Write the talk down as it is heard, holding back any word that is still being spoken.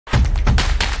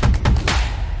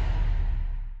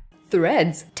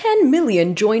Threads. 10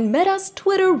 million join Meta's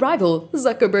Twitter rival,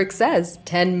 Zuckerberg says.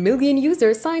 10 million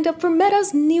users signed up for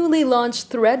Meta's newly launched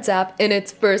Threads app in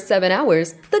its first 7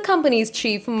 hours, the company's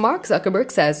chief Mark Zuckerberg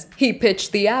says. He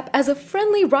pitched the app as a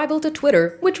friendly rival to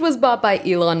Twitter, which was bought by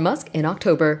Elon Musk in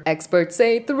October. Experts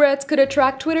say Threads could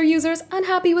attract Twitter users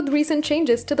unhappy with recent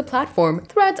changes to the platform.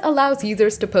 Threads allows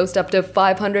users to post up to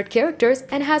 500 characters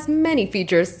and has many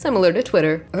features similar to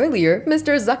Twitter. Earlier,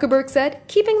 Mr. Zuckerberg said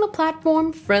keeping the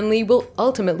platform friendly will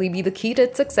ultimately be the key to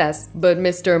its success. But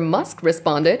Mr. Musk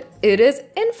responded, "It is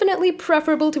infinitely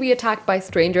preferable to be attacked by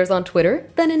strangers on Twitter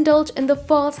than indulge in the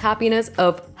false happiness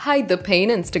of hide the pain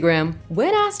Instagram."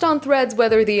 When asked on Threads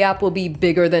whether the app will be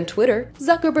bigger than Twitter,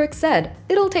 Zuckerberg said,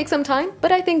 "It'll take some time,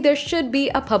 but I think there should be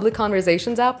a public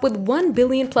conversations app with 1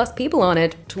 billion plus people on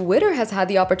it. Twitter has had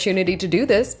the opportunity to do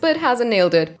this, but hasn't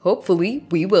nailed it. Hopefully,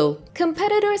 we will."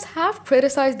 Competitors have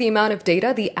criticized the amount of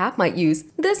data the app might use.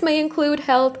 This may include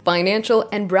health, financial,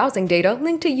 and browsing data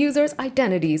linked to users'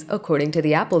 identities, according to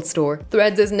the Apple Store.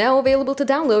 Threads is now available to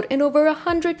download in over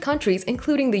 100 countries,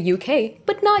 including the UK,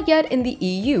 but not yet in the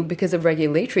EU because of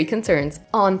regulatory concerns.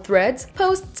 On Threads,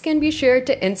 posts can be shared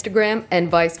to Instagram and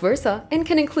vice versa, and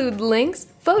can include links,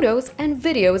 photos, and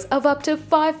videos of up to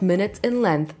 5 minutes in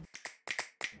length.